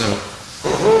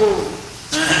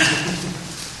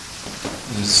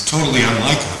totally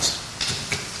unlike us.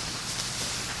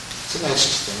 It's a nice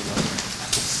thing.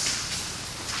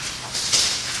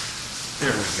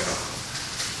 There we go.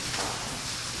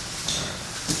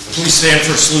 Please stand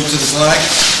for a salute to the flag.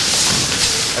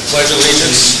 I pledge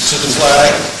allegiance to the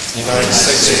flag of the United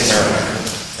States of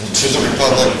America and to the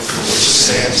republic for which it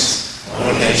stands,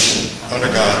 one nation,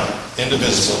 under God,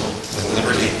 indivisible, with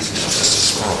liberty and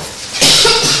justice for all.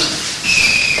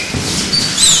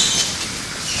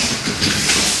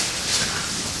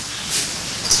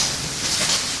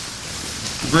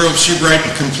 The Borough of Seabright,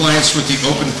 in compliance with the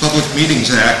Open Public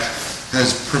Meetings Act,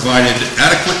 has provided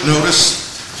adequate notice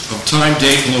of time,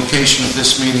 date, and location of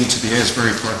this meeting to the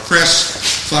Asbury Park Press,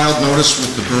 filed notice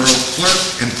with the Borough Clerk,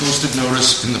 and posted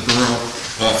notice in the Borough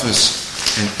office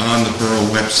and on the Borough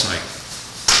website.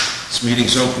 This meeting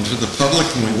is open to the public,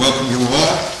 and we welcome you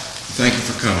all. Thank you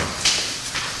for coming.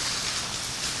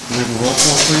 Can we have a roll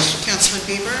call, please? Councilman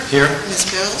Bieber. Here. Ms.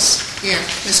 Bills. Here.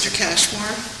 Mr.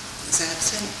 Cashmore is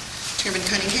absent. Chairman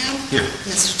Cunningham. Here.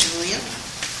 Mrs. Julia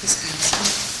is absent.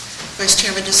 Vice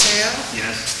Chairman DeSeo.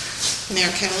 Yes.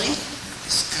 Mayor Kelly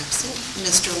is absent.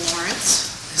 Mr. Lawrence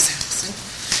is absent.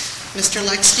 Mr.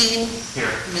 Lechstein.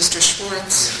 Here. Mr.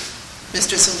 Schwartz.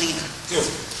 Mr. Zelina.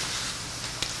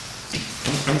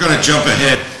 I'm going to jump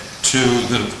ahead to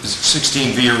the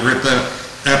 16 via RIPA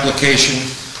application.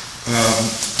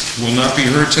 Will not be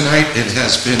heard tonight. It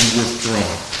has been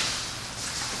withdrawn.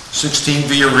 16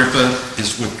 via RIPA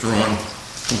is withdrawn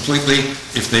completely.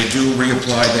 If they do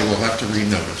reapply, they will have to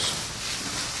renotice.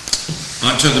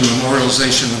 On to the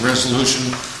memorialization of the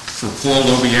resolution for Paul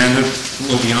Lobiando,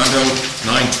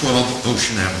 912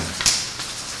 Ocean Avenue.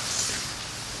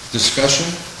 Discussion?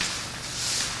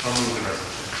 I'll move the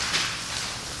resolution.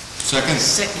 Second?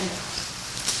 Second.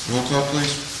 Roll call,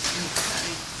 please.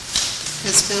 Okay.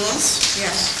 Ms. Bills.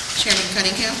 Yes. Chairman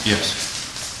Cunningham. Yes.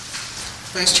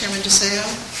 Vice Chairman DeSeo.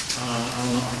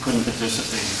 I couldn't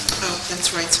participate. Oh,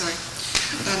 that's right, sorry.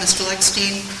 Mr.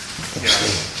 Lechstein. Yes.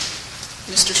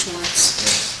 Mr. Schwartz.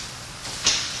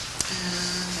 And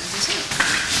that is it.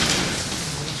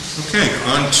 Okay,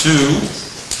 on to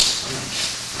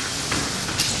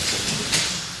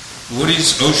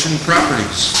Woody's Ocean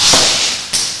Properties.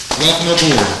 Welcome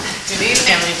aboard. Good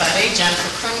evening, everybody.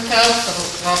 Jennifer Krumko for the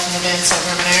Welcome Event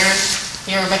Silver and Aaron,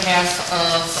 here on behalf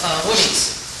of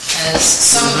Woody's. As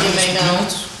some of you may know,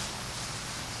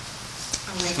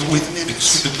 I'll make the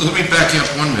minutes. Let me back you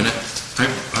up 1 minute.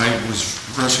 I was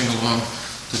rushing along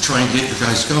to try and get you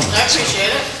guys going. I appreciate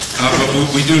it.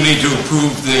 But we do need to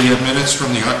approve the minutes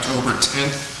from the October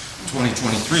 10th,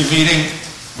 2023 meeting.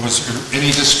 Was there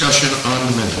any discussion on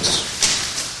the minutes?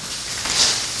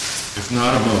 If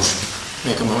not, a motion.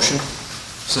 Make a motion?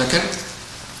 Second?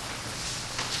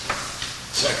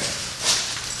 Second.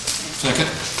 Second?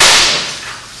 Okay.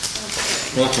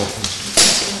 Roll call, please.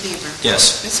 Councilman Bieber.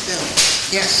 Yes. Ms.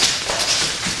 Bills. Yes.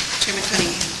 Chairman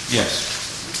Cunningham. Yes.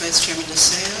 Vice Chairman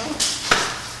DeSeo.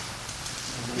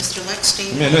 Mr.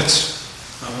 Lechstein. Minutes?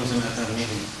 I wasn't at that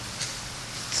meeting.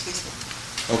 Excuse me.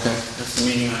 Okay. That's the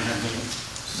meeting I had.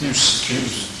 You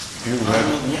read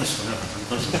it. Yes, whatever. I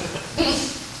wasn't.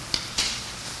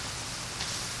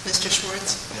 Mr.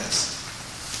 Schwartz Yes.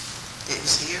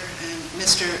 is here, and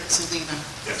Mr. Zelina.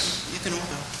 Yes. You can all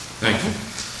vote. Thank you.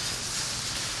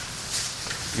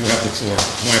 You have the floor.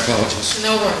 My apologies.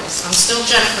 No worries. I'm still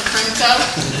Jennifer Krumko.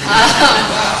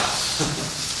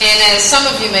 And as some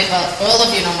of you may, well, all of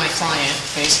you know my client,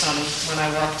 based on when I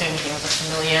walked in here, the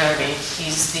familiarity.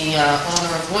 He's the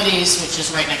owner of Woody's, which is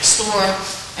right next door.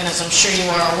 And as I'm sure you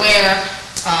are aware,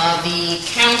 the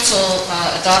council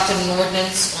adopted an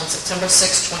ordinance on September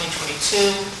 6, 2022,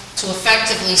 to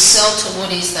effectively sell to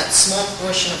Woody's that small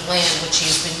portion of land which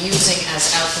he's been using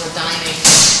as outdoor dining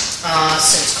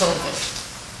since COVID.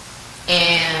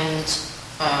 And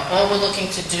all we're looking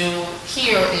to do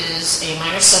here is a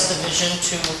minor subdivision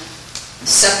to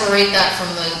separate that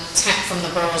from the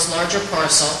borough's larger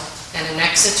parcel and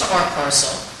annex it to our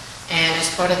parcel. And as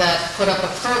part of that, put up a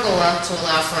pergola to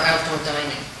allow for outdoor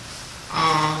dining.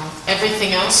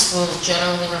 Everything else will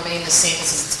generally remain the same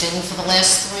as it's been for the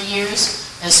last 3 years,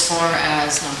 as far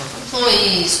as number of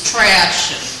employees,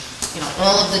 trash, and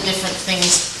all of the different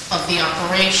things of the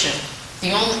operation.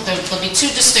 There'll be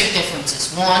two distinct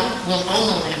differences. One, we'll own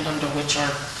the land under which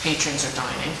our patrons are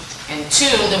dining. And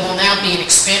two, there will now be an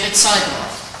expanded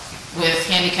sidewalk with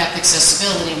handicapped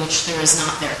accessibility, which there is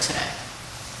not there today.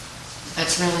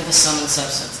 That's really the sum and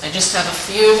substance. I just have a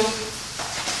few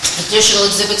additional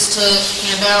exhibits to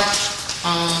hand out.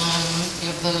 You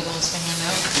have the ones to hand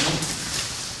out.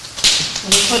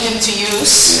 We put him to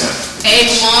use.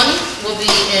 A1 will be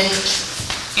an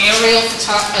aerial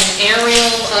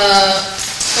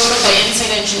Photo by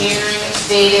Insight Engineering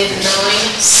dated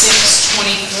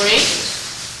 9/6/23.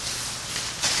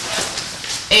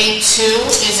 A2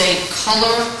 is a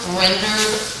color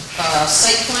rendered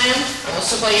site plan,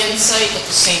 also by Insight with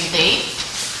the same date.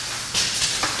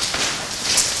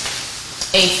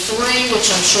 A3, which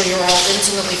I'm sure you're all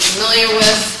intimately familiar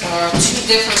with, are two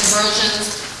different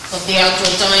versions of the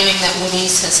outdoor dining that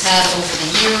Woody's has had over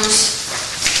the years.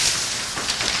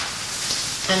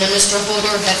 And then Mr.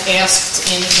 Hodor had asked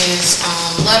in his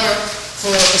letter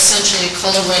for essentially a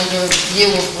color rendered view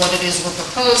of what it is we're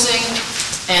proposing.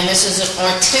 And this is an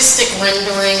artistic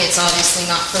rendering. It's obviously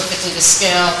not perfectly to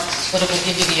scale, but it will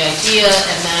give you the idea,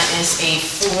 and that is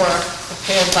A4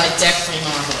 prepared by Deck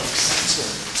Remodelers.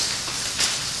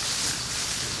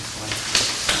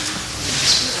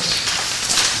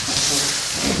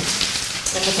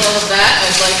 And with all of that,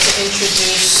 I'd like to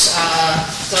introduce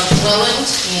Doug Welland.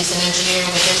 He's an engineer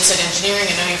with Insight Engineering.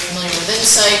 I know you're familiar with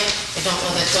Insight. I don't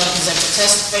know that Doug has ever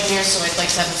testified here, so I'd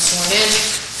like to have him sworn in,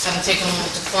 have him take a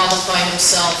moment to qualify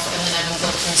himself, and then have him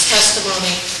go through his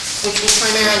testimony, which will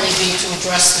primarily be to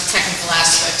address the technical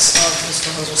aspects of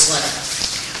Mr. Hodor's letter.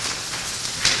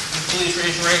 Please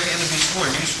raise your right hand and be sworn.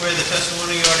 Do you swear the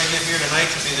testimony you are to give here tonight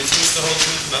to be the truth, the whole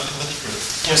truth, and nothing but the truth?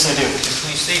 Yes, I do. And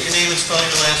please state your name and spell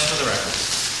your last for the record.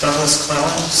 Douglas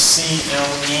Cleland,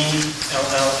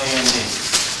 C-L-E-L-L-A-N-D.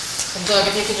 And Doug,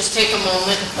 if you could just take a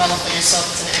moment and qualify yourself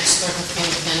as an expert in the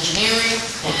field of engineering,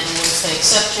 and once they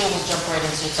accept you, we'll jump right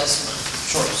into your testimony.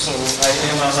 Sure. So I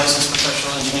am a licensed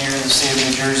professional engineer in the state of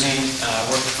New Jersey.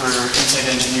 Work for Insight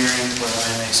Engineering, where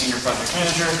I'm a senior project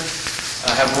manager.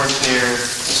 I have worked there,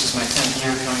 this is my 10th year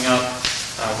coming up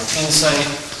with Insight,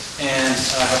 and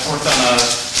I have worked on a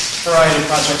variety of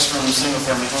projects from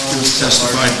single-family homes. You've to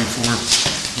testified large- before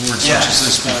boards Yes, such as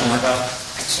this before? about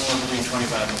somewhere between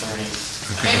 25 and 30.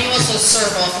 And you also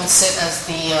serve off and sit as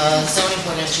the zoning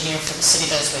board engineer for the city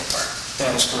of Esway Park.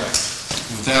 That is correct.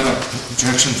 Without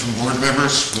objection from board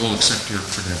members, we'll accept your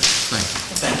credentials. Thank you.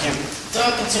 Thank you.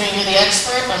 Doug, considering you're the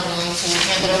expert, I'm going to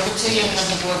hand it over to you and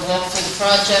have the board walk through the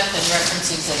project and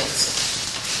reference exhibits.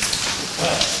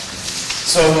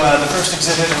 So the first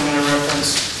exhibit I'm going to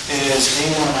reference is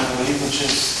A1, I believe, which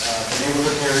is the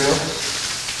neighborhood aerial.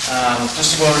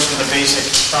 Just to go over some of the basic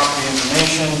property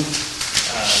information.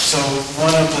 So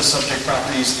one of the subject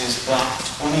properties is Block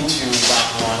 22, Lot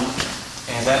 1,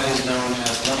 and that is known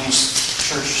as 1 East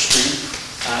Church Street.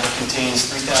 It contains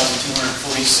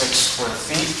 3,246 square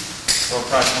feet, or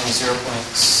approximately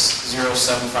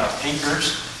 0.075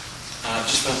 acres.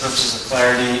 Just for the purposes of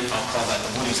clarity, I'll call that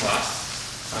the Woody's lot.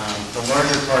 The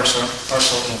larger parcel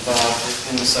involved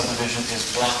in the subdivision is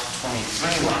Block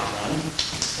 23, Lot 1,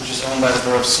 which is owned by the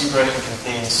Borough of Seabright and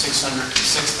contains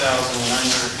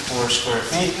 606,904 square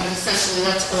feet. And essentially,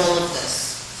 that's all of this.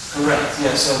 Correct,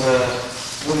 yes. So the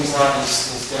Woody's lot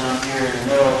is down here in the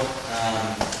middle.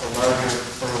 The larger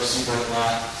Borough of Seabright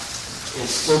lot is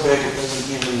so big it doesn't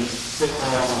even fit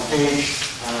all on one page,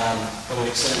 but it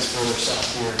extends further south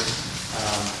here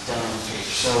down on the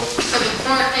page. So So the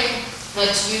parking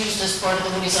that's used as part of the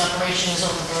Woody's operation is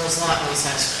on the borough's lot, always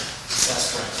has been.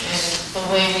 that's correct. And the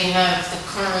way we have the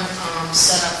current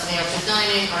setup for the outdoor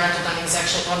dining, our outdoor dining is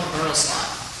actually on the borough's lot.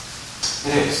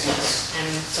 It is, yes. And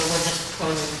so we're just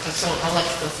proposing, so I'll let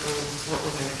you go through what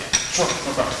we're going to do. Sure,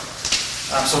 no problem.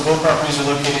 So both properties are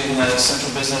located in the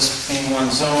central business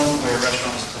B1 zone where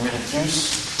restaurant is permitted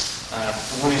use.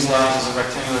 The Woody's lot is a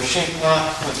rectangular shaped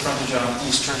lot with frontage on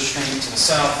East Church Street to the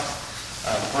south,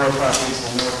 the borough property to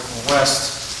the north and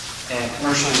west, and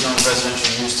commercially zoned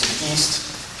residential use to the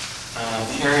east.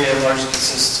 The area largely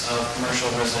consists of commercial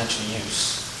and residential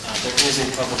use. There is a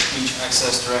public beach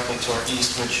access directly to our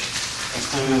east, which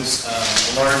includes a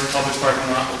large public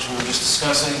parking lot, which we were just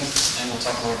discussing, and we'll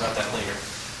talk more about that later.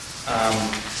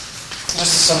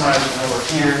 Just to summarize why we're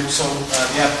here, so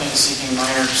the applicant is seeking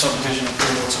minor subdivision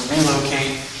approval to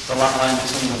relocate the lot line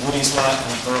between the Woody's lot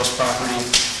and the borough's property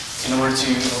in order to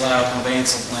allow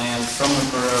conveyance of land from the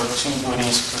borough to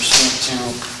Woody's pursuant to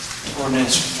the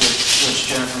ordinance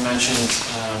which Jennifer mentioned,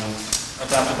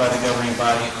 adopted by the governing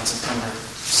body on September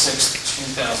 6,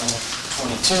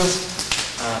 2022.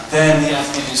 Then the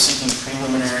applicant is seeking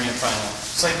preliminary and final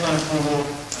site plan approval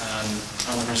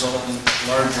on the resulting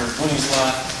larger Woody's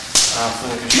lot for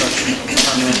the construction of a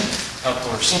permanent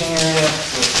outdoor seating area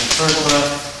with a pergola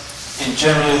in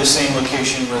generally the same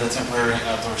location where the temporary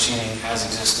outdoor seating has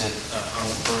existed on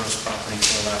the borough's property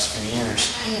for the last few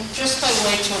years. And just by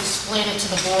way to explain it to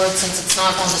the board, since it's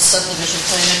not on the subdivision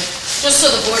plan, just so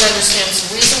the board understands,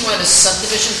 the reason why the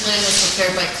subdivision plan was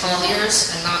prepared by Colliers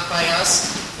and not by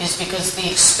us is because the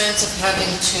expense of having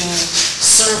to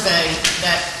survey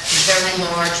that very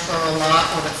large borough lot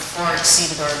would have far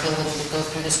exceeded our ability to go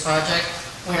through this project,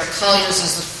 where Colliers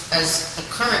as the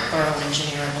current borough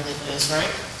engineer, I believe it is, right?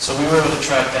 So we were able to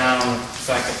track down the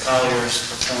fact that Colliers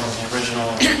performed the original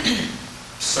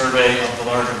survey of the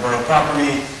larger borough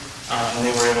property, and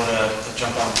they were able to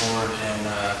jump on board and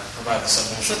provide the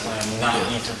subdivision plan, not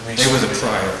need to They were the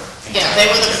prior. Yeah, they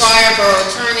were the prior borough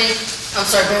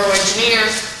borough engineer.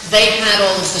 They had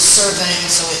all of the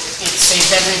surveying, so it saved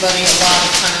everybody a lot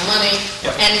of time and money.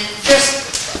 Yep. And just,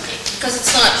 because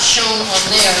it's not shown on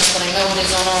theirs, but I know it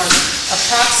is on ours,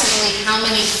 approximately how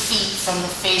many feet from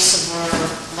the face of our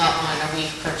lot line are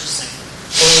we purchasing?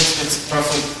 So it's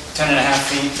roughly 10 and a half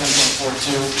feet,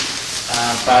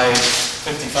 10.42 by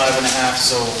 55 and a half,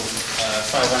 so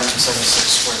 576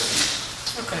 square feet.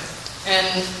 Okay.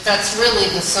 And that's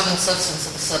really the sum and substance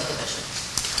of the subdivision.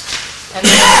 And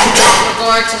then with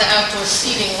regard to the outdoor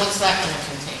seating, what's that going to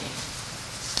contain?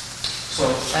 So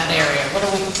That area, what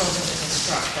are we proposing to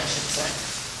construct, I should say?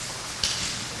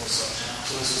 So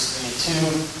this is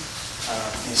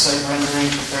the site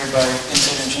rendering prepared by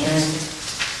Insight Engineering.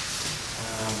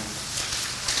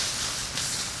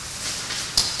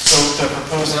 So the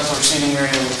proposed outdoor seating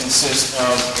area will consist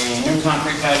of a new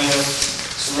concrete patio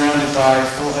surrounded by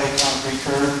full-height concrete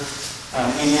curb,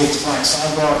 an ADA compliant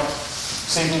sidewalk,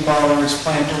 safety bollards,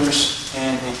 planters,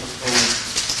 and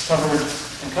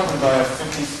covered by a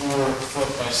 54-foot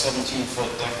by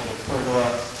 17-foot decorative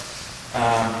pergola.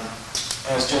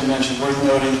 As Jim mentioned, worth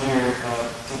noting here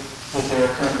that there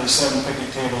are currently 7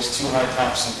 picnic tables, 2 high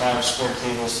tops, and 5 square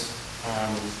tables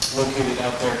located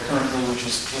out there currently, which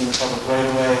is in the public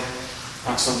right-of-way.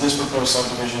 So this proposed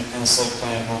subdivision and site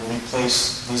plan will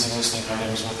replace these existing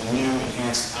items with a new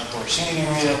enhanced outdoor seating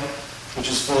area,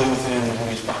 which is fully within the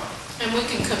Moody's property. And we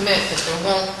can commit that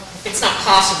it's not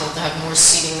possible to have more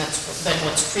seating than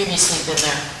what's previously been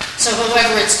there. So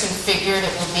however it's configured,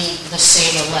 it will be the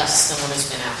same or less than what has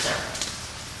been out there.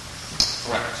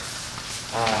 Correct.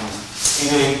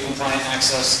 ADA compliant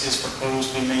access is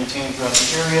proposed to be maintained throughout the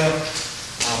area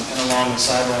and along the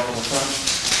sidewalk in the front,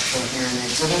 shown here in the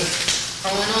exhibit. Oh,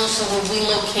 and also we're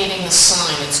relocating the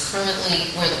sign. It's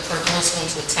currently where the pergola is going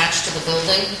to attach to the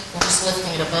building. We're just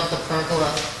lifting it above the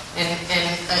pergola. And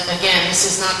again, this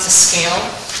is not to scale,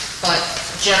 but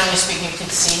generally speaking, you can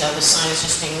see how the sign is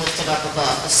just being lifted up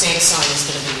above. The same sign is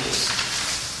going to be used.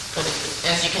 But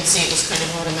as you can see, it was kind of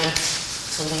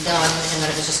rudimentally done, and then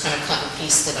it was just kind of cut and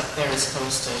pasted up there as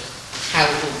opposed to how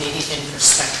it would be in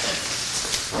perspective.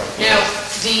 Right. Now,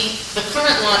 the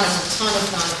current lot has a ton of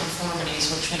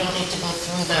nonconformities, which we don't need to go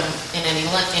through them in any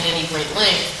great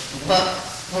length, but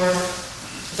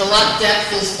the lot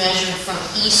depth is measured from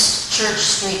East Church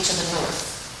Street to the north.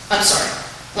 I'm sorry,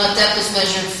 lot depth is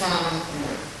measured from,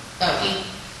 right,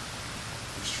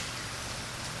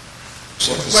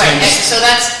 so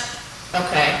that's,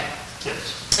 okay.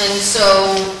 Yes. And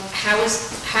so, how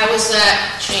is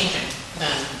that changing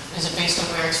then? Is it based on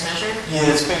where it's measured? Yeah,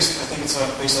 I think it's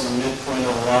based on the midpoint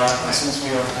of the lot, and since we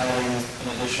are adding an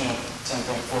additional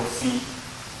 10.4 feet,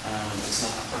 it's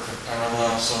not a perfect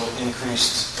parallel, so it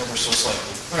increased ever so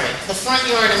slightly. Right. The front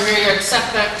yard and rear yard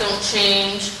setback don't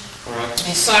change. Correct.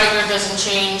 The side yard doesn't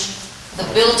change. The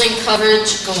building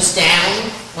coverage goes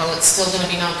down. While it's still going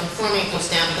to be non-conforming, it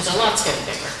goes down because our lot's getting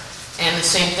bigger. And the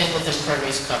same thing with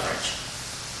impervious coverage.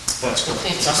 That's correct.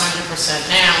 It's 100%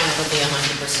 now, and it'll be 100%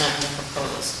 in the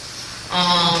proposed.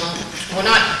 We're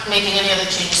not making any other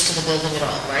changes to the building at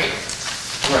all, right?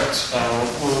 Correct.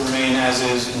 Will remain as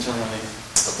is internally.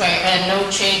 Okay, and no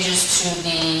changes to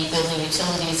the building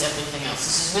utilities, everything else.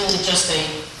 This is really just a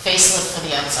facelift for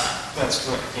the outside. That's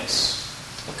correct, yes.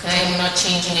 Okay, and we're not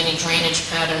changing any drainage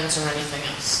patterns or anything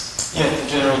else. Yeah, the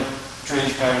general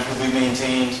drainage patterns will be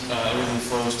maintained. Everything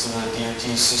flows to the DOT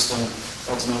system,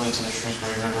 ultimately to the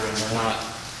Shrewsbury River, and we're not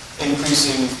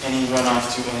increasing any runoff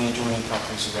to any adjoining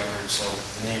properties or record, so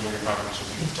the neighboring properties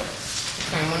will be protected.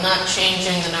 Okay, we're not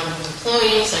changing the number of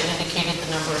employees. I indicated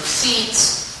the number of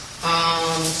seats.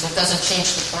 So it doesn't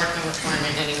change the parking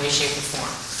requirement in any way, shape, or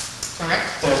form. Correct?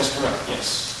 That is correct,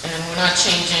 yes. And we're not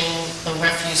changing the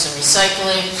refuse and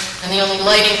recycling. And the only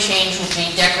lighting change would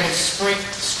be decorative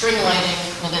string lighting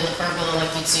within the pergola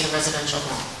like you'd see in a residential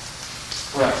home.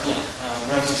 Correct, yeah.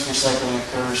 Refuse recycling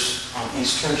occurs on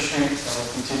East Church Street.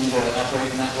 We'll continue to operate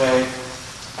in that way.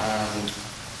 And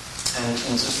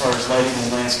as far as lighting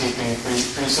and landscaping,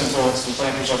 pretty simple. Some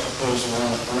planters are proposed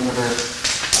around the perimeter,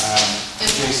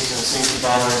 adjacent to the safety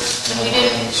bollards. And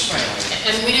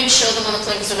we didn't show them on the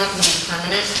plan because they're not going to be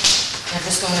permanent. They're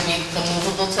just going to be the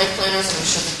movable type planters, and I'm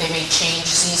sure that they may change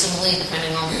seasonally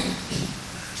depending on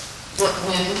what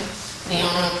whim the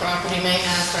owner of the property may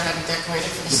have for having decorated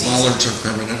for the The season. bollards are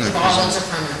permanent, I The bollards presume. are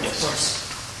permanent, of course.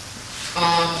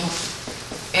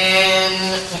 And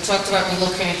we talked about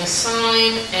relocating the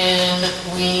sign, and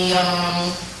we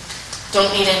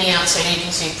don't need any outside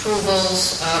agency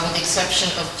approvals, with the exception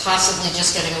of possibly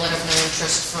just getting a letter of no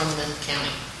interest from the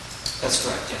county. That's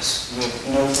correct, yes. We have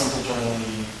no frontage on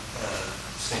the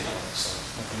state line, so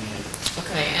nothing needed.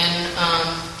 Okay, and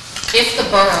if the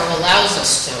borough allows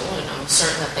us to, and I'm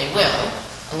certain that they will,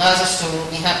 allows us to, we'll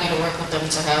be happy to work with them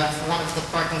to have one of the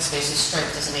parking spaces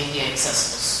striped as an ADA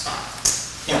accessible spot.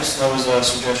 Yes, that was a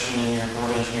suggestion in your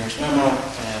board engineer's memo,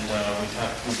 and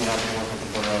we'd be happy to work with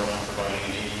the borough on providing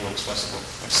an ADA accessible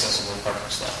parking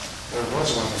slot. There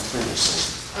was one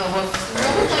previously. Well,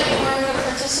 remember that you weren't going to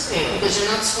participate because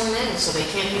you're not sworn in, so they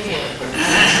can't hear you.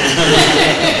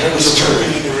 It was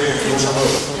moved.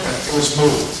 It was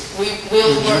moved.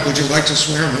 We'll work. Would you like to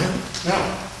swear him in? No.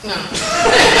 No.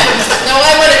 No,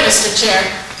 I wouldn't, Mr. Chair.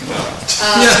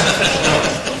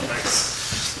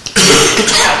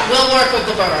 Yeah, we'll work with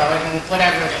the borough and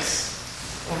whatever it is.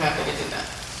 We're happy to do that.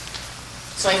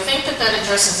 So I think that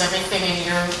addresses everything in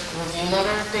your review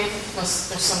letter, Dave, unless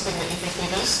there's something that you think we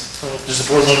missed. Does the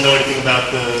board want to know anything about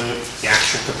the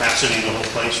actual capacity of the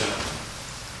whole place or not?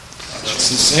 It's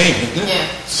the same, isn't it? Yeah,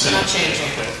 it's not changing.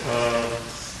 Okay.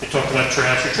 They talked about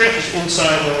trash. Your trash is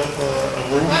inside a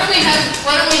room? Why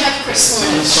don't we have Chris swear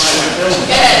in? Inside a Go building?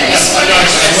 ahead, you swear in.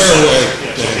 Swear away.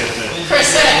 Yes, okay.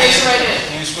 Chris, go ahead, raise your right hand.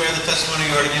 Do you swear the testimony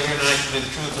you are to give here tonight to be the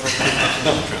truth, the whole truth, nothing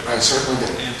but the truth? I certainly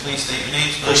did. And please state your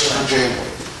names. Christopher J.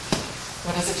 Wood.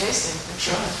 What is it, Jason?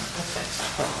 Sure. Okay.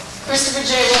 Christopher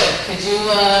J. Wood, could you,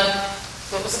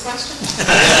 what was the question?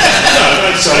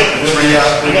 I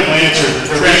got my answer.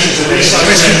 The trash is The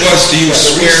question was, do you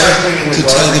swear to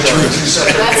tell the Two truth?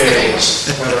 separate That's the big gates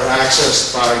that are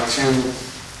accessed by two,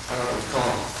 I don't know what you call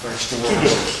them, there's two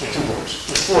doors. Two doors.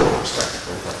 Four doors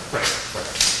technically, right?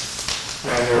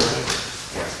 Right.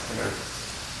 And they're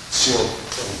sealed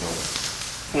from the building.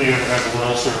 Will you have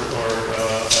walls or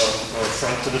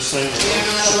front to this thing? We are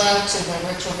not allowed to by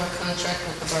virtue of our contract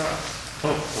with the borough.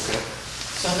 Oh, okay.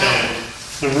 So no, And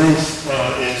the roof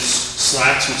is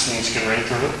slats, which means you can rain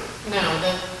through it? no,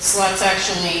 the slots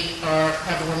actually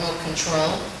have a remote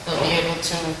control. They'll be able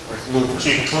to, Like louvers. So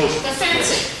you can close it? they're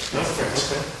fancy. No, okay.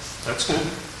 That's good.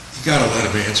 You gotta let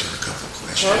him answer a couple of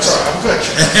questions. That's all right, I'm good.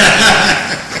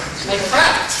 They're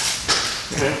prepped.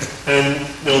 Okay. And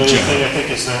the only Good other job. thing I think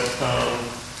is that,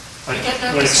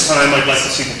 when it's time, I'd like to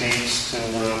see the deeds to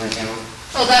review.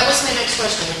 Oh, that was my next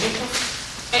question.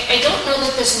 I don't know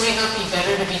that this might not be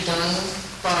better to be done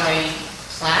by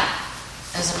plat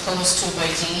as opposed to by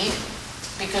deed,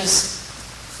 because,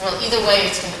 well, either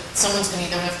way, someone's going to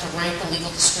either have to write the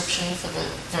legal description for the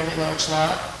very large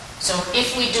lot. So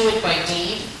if we do it by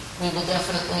deed, we will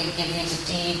definitely give you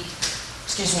the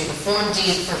Form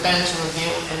deed for Ben to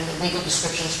review and the legal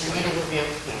descriptions for you to review,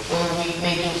 or we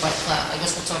may do it by plat. I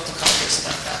guess we'll talk to Congress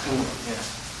about that. Yeah.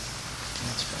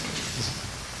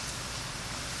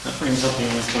 That brings up the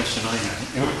only question I have.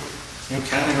 You're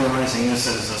categorizing this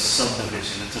as a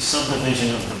subdivision. It's a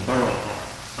subdivision of the borough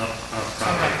of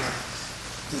property.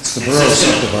 It's the borough Is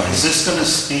subdivided. this going to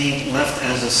be left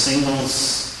as a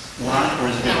singles lot, or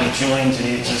is it going to be joined to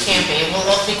the It existing? can't be.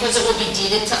 Because it will be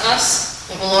deeded to us,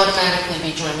 it will automatically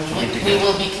be joined. We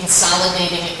will be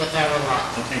consolidating it with our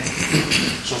lot. Okay.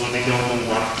 So there'll be no new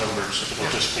lot numbers, it will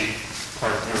just be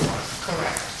part of your lot,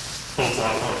 Correct. both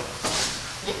lot one.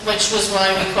 Which was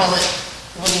why we call it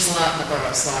Woody's Lot and the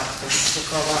Borough's Lot. Because we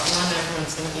call lot one,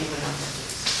 everyone's going to be remembered.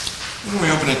 Why don't we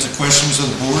open it to questions of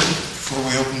the board before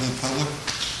we open to the public?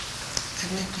 I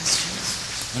have no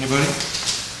questions. Anybody?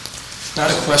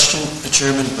 Not a question,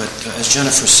 Chairman, but as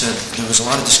Jennifer said, there was a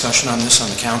lot of discussion on this on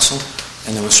the council,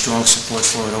 and there was strong support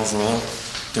for it overall.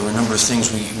 There were a number of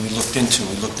things we looked into.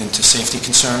 We looked into safety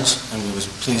concerns, and we were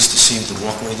pleased to see the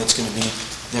walkway that's going to be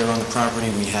there on the property.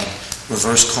 We had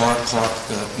reverse car park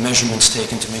measurements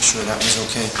taken to make sure that was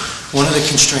okay. One of the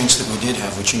constraints that we did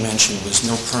have, which you mentioned, was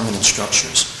no permanent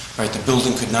structures. Right, the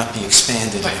building could not be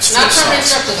expanded in its full Not permanent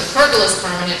size. structure, the pergola is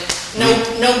permanent,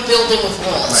 no building with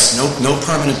walls. Right, no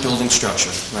permanent building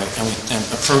structure, right, and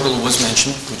a pergola was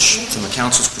mentioned, which, from the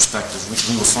council's perspective, we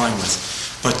were fine with,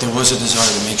 but there was a desire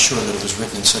to make sure that it was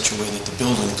written in such a way that the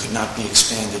building could not be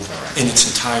expanded in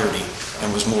its entirety and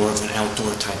was more of an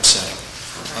outdoor type setting.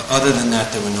 Other than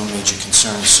that, there were no major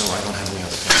concerns, so I don't have any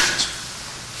other questions.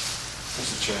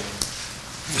 Mr. Chairman.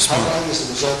 Yes, How ma'am. long is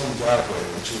the resulting driveway,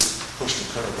 which you push the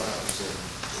curb out? Is there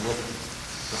a width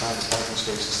behind the parking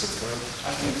spaces to the curb?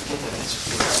 I can get that answer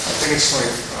for you.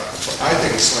 I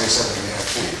think it's 27 and a half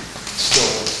feet. It's still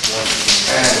one.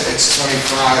 and it's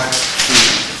 25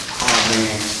 feet on the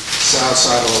south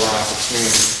side of the lot between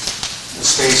the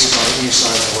spaces on the east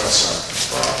side and the west side.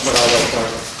 But I'll let Doug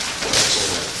answer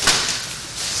that.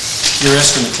 You're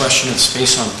asking the question of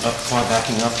space on car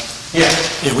backing up? Yeah.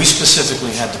 Yeah, we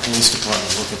specifically had the police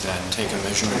department look at that and take a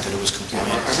measurement that it was compliant.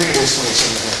 I think it is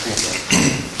 27.5 feet.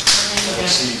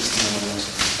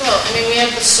 Well, I mean, we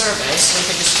have the survey, so we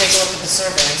could just take a look at the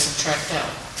survey and subtract out.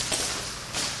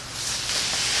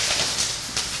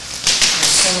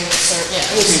 Assuming it's, yeah.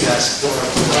 Maybe that's...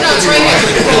 No, it's right here.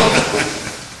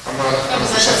 I'm not That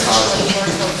was 100%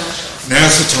 positive.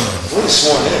 Now's the time. What is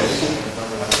sworn in?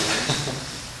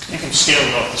 You can scale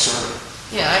it off the survey.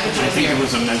 Yeah, I can I do think it it here.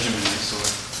 was a measurement I saw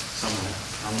somewhere.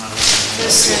 I'm not looking at it.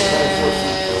 This is,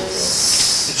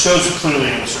 It shows it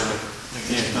clearly in the survey.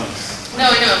 Yeah, it does. no,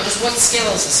 I know, just what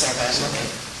scale is the survey? I'm looking.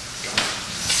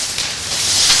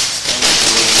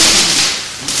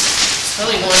 It's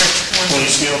probably 20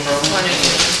 scale probably? One or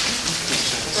two.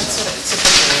 That's what it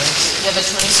typically is. You have a 20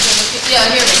 scale? Yeah,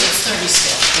 here it is, it's 30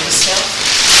 scale. 30 scale?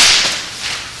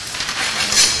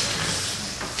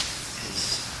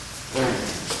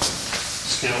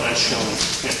 Scale as shown,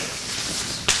 yeah.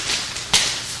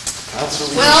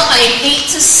 Well, I hate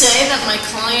to say that my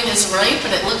client is right, but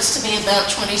it looks to be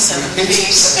about 27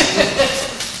 feet.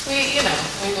 We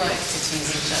like to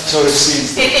tease each other. So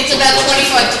it's the... It's about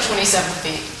 25 to 27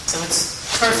 feet, so it's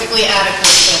perfectly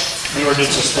adequate. The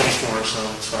ordinance is 24, so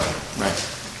it's fine. Right.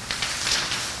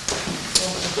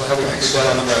 We'll have to put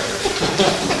that on the record.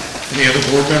 Any other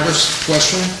board members?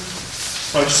 Question?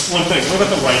 Just one thing, what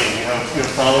about the lighting? You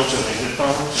have bollards, are they lit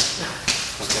bollards? No.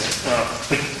 Okay.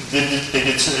 But they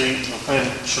did say, the plan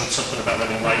showed something about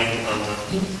having lighting on the...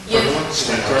 Yeah, Is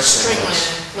that correct? string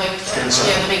lighting,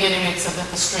 in the beginning it said that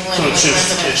the string So lighting it's was just,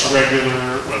 it's residential.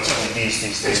 regular, well, it's LEDs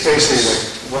these days. It's basically like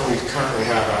what we currently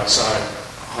have outside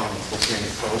hung between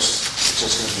the posts. It's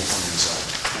just going to be hung inside.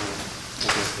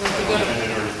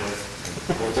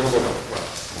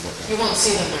 You won't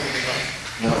see them during the day.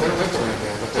 No, they're lit during the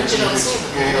day, but But you don't see them.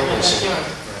 Yeah, you don't really see them.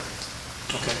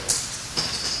 Backyard. Okay.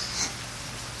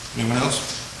 Anyone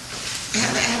else? How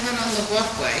about on the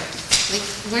walkway? Like,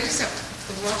 where does the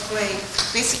walkway,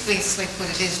 basically it's like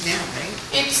what it is now, right?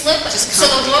 It's lit, Just so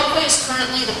the concrete. walkway is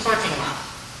currently the parking lot.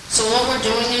 So what we're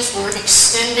doing is we're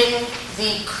extending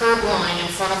the curb line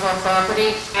in front of our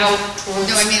property out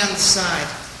towards... No, I mean on the side.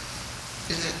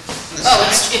 Is it on the Oh,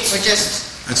 side? it's- Or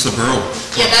just, That's the borough.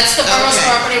 Yeah, that's the borough's Okay.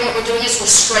 property, and what we're doing is we're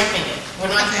striping it.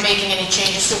 We're not Okay. making any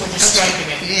changes to it, we're just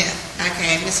striping it. yeah,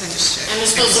 okay, I misunderstood. And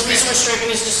this goes, the reason we're striping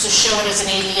is just to show it as an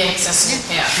ADA accessible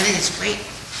Yeah, I path. think it's great.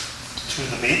 To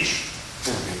the beach?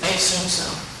 I assume so.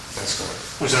 That's correct.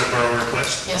 Was that a borough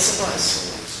request? Yes, it was.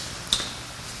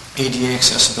 ADA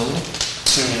accessibility?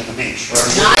 To the beach.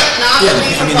 Not Yeah, that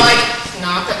we I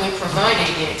mean- provide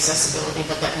ADA accessibility,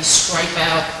 but that we stripe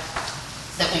out,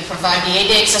 that we provide the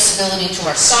ADA accessibility to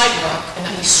our sidewalk, and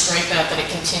that we stripe out that it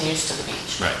continues to the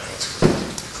beach. Right.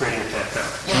 Creating a path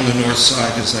out. Yeah, On the north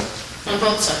side, is that? on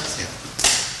both sides.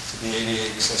 The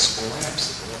ADA accessible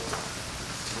ramps.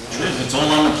 It is, it's all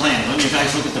on the plan. Don't you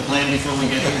guys look at the plan before we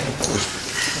get here?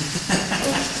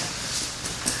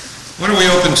 Why don't we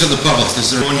open to the public? Is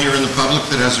there anyone here in the public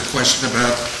that has a question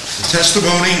about the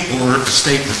testimony or a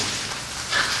statement?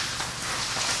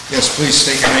 Yes, please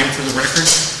state your name for the record.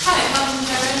 Hi,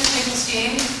 Karen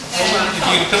Finkelstein. If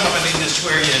you come up, I need to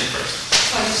swear you in first.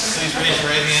 Please raise your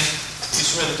right hand. You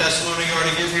swear the testimony you are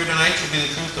to give here tonight will be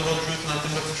the truth, the whole truth,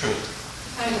 nothing but the truth.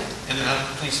 I do. And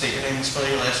please state your name and spell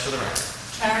your last for the record.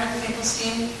 Karen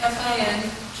Finkelstein, Finkelstein.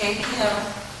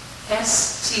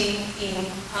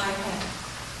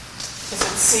 Is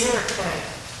it C or K?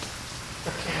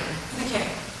 For Karen? Okay.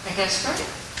 I guess right.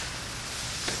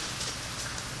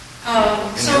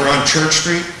 And So, you're on Church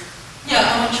Street? yeah,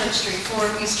 I'm on Church Street,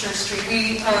 4 East Church Street.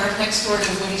 We are next door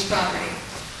to Woody's property.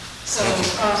 So,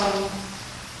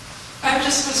 I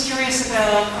just was curious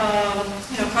about,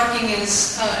 parking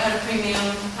is at a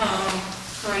premium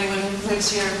for anyone who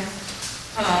lives here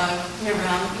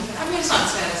year-round. I mean, it's not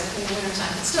as bad as in the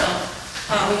wintertime, but still,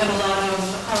 we have a lot of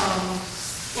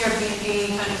Airbnb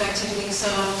kind of activity, so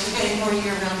we're getting more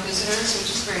year-round visitors, which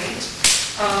is great.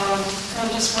 I'm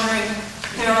just wondering,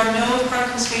 there are no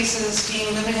parking spaces being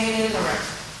eliminated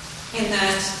in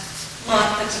that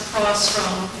lot that's across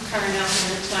from the current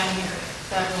outdoor dining area?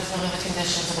 That was one of the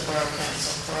conditions of the Borough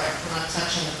Council, correct? We're not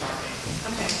touching the parking.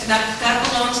 Okay, and that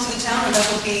belongs to the town, or that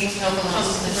will be? No,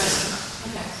 belongs to the resident?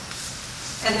 Okay.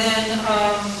 And then,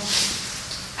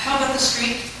 how about the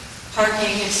street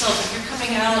parking itself? If you're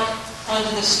coming out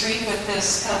onto the street with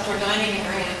this outdoor dining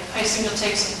area, I assume you'll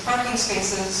take some parking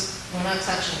spaces. We're not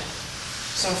touching it.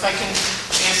 So if I can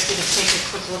ask you to take a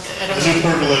quick look at The it. new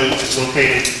pergola is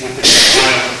located within the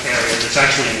aisle area. It's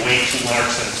actually way too large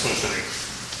than it's supposed to be.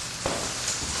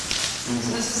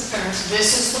 So this is the parents. This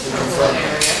is the pergola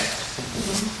area.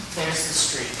 There's the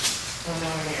street. And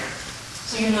over here.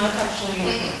 So you're not actually,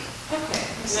 okay.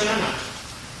 No.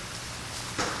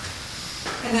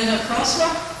 And then a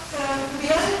crosswalk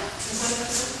behind it? Is that the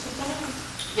plan?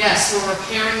 Yes, we're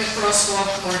repairing the crosswalk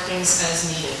markings as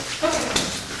needed. Okay,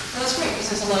 that's great,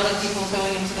 because there's a lot of people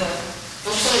going into the,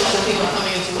 Looks like a lot of people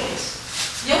coming into ways.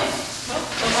 yeah, well,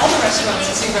 all the restaurants,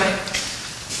 I see, right.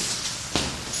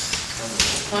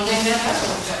 One day that has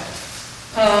an effect.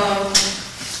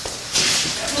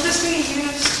 Will this be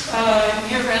used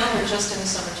year-round or just in the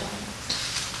summertime?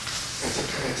 It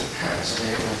depends, I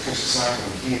mean, because it's not going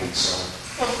to be heated, so.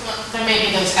 Well, there may be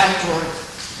those outdoor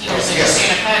heaters that you see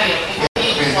in a patio. It won't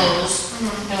be enclosed.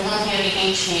 There won't be any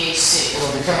HVAC. It'll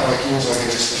be kind of like used like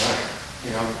it is tonight,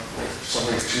 you know, if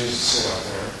somebody chooses to sit out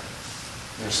there,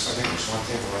 I think there's one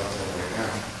table out there right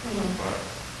now, but,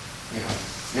 you know,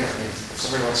 yeah, I mean, if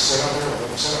somebody wants to sit out there, let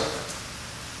them sit out there.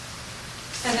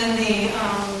 And then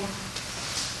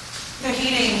the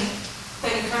heating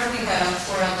that you currently have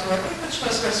for outdoor, which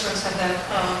most restaurants have that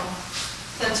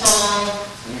tall,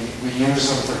 We used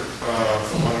them for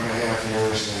 1.5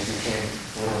 years, and they became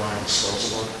borderline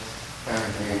disposable, and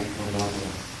we removed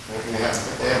them. They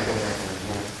haven't been there for a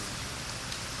year.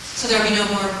 so there'll be no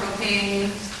more propane.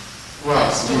 Well,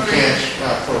 you Storage. can't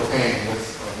have propane with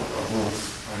a roof,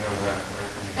 I know that,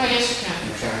 right? I mean, Oh, yes, you can.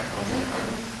 You can, okay.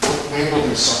 Maybe we'll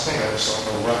do something, I just don't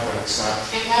know what, but it's not,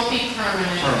 It won't be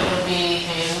permanent. Permanent. It'll be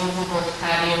a movable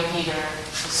patio heater,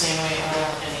 the same way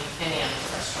any other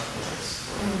restaurant does.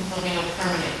 There'll be no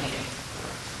permanent heating.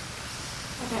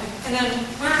 Okay, and then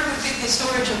where would be the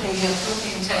storage of the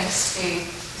propane tanks be?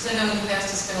 Because I know in the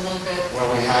past it's been a little bit, well,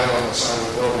 we had it on the side of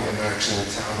the building, and actually the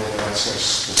town did ask us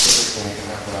specifically to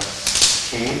have that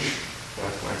cage, but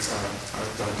like, I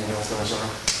don't know if those are,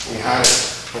 we had it,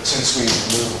 but since we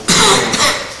removed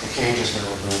the cage has been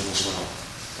removed as well,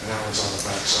 and that was on the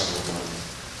back side of the building.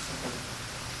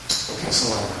 But that's no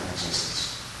longer in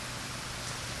existence.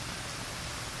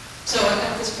 so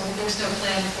at this point, there's no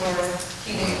plan for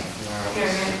heating No,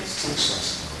 area? it's too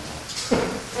expensive.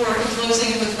 Or enclosing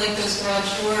it with like those garage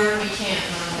door? We can't,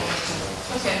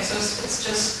 Okay, so it's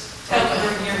just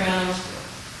outdoor year-round.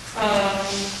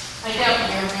 I doubt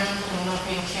year-round, I'm not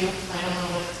being cute. I don't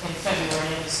know what in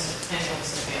February anyone's going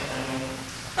to be out there.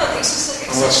 Oh, it's just,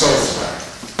 Unless COVID is back.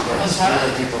 What's that?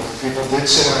 People did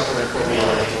sit out there in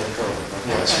February during COVID, but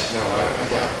yes, no, I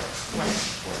doubt it. Right.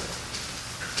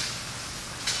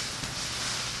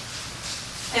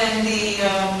 And the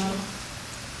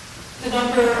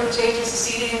number of tables, the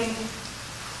seating,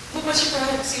 what's your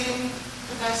current seating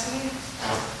capacity?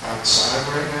 Outside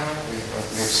right now, we have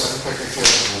 7 picnic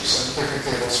tables, we have 7 picnic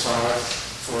tables,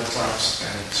 5 4-tops,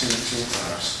 and 2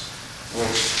 2-tops,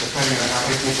 which, depending on how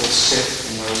many people sit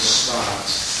in those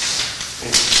spots,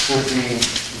 it could be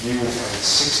viewed as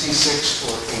 66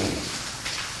 or 80.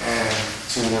 And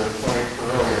to your point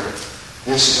earlier,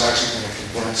 this is actually going to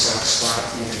condense that spot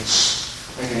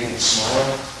make it even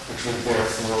smaller, which would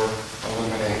therefore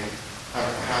eliminate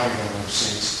having a number of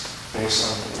seats based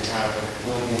on what we have, but it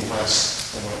will be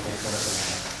less than what we currently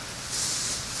have.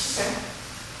 Okay.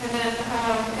 And then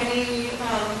any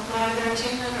live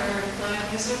entertainment or live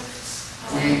music?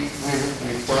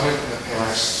 We've done it in the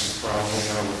past, as you probably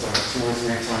know, we've done it 2 or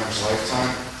 3 times lifetime.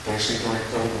 Basically during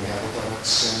COVID, we haven't done it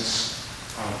since.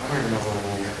 I don't even know whether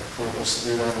we have approvals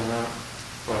to do that or not,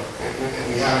 but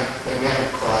we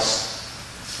haven't crossed,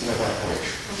 that bridge.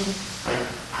 I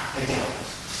doubt it.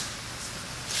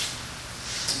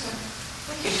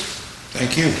 Thank you.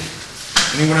 Thank you.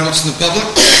 Anyone else in the public?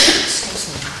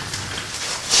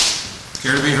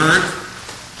 Care to be heard?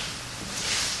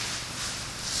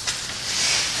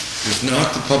 If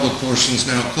not, the public portion is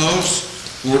now closed.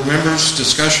 Board members,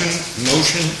 discussion,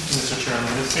 motion? Mr. Chairman,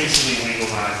 this basically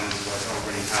legalizes what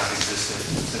already has existed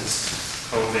since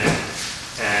COVID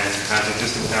and has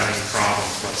existed without any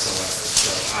problems whatsoever. So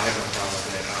I have no problem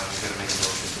with it. I'm going to make a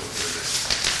motion to approve this.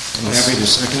 I'm happy to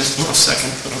second it. I'll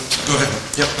second. Go ahead.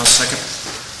 Yep, I'll second.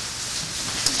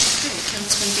 Okay,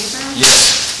 Councilman Bieber?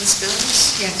 Yes. Ms.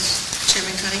 Bills? Yes.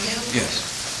 Chairman Cunningham? Yes.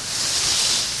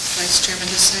 Vice Chairman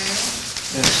DeSalle?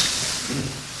 Yes.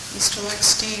 Mr.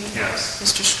 Lexstein? Yes.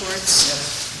 Mr. Schwartz?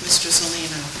 Mr.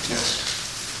 Zelino? Yes.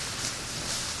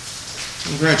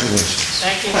 Congratulations.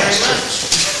 Thank you very much.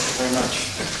 Very much.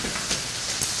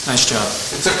 Nice job.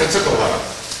 It took a while.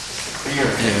 A year.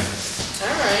 Yeah.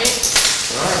 All right.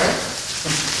 All right.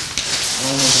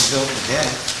 Almost built again.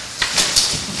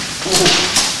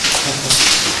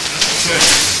 Okay, I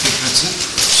think that's it.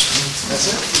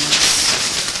 That's it?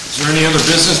 Is there any other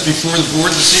business before the board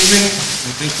this evening?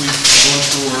 I think we've gone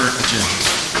through our agenda.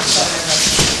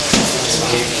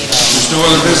 There's no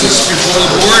other business before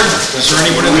the board? Is there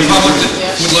anyone in the public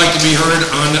that would like to be heard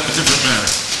on a different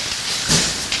matter?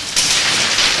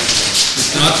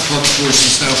 If not, the public portion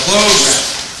is now closed.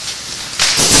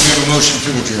 We have a motion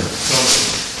to adjourn.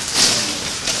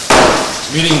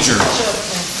 Meeting adjourned.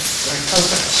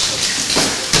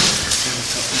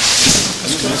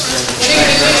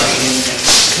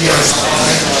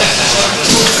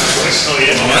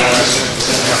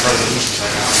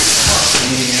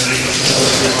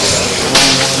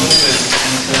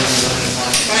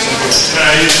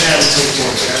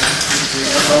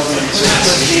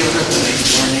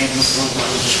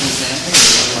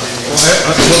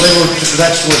 Well,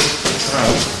 that's what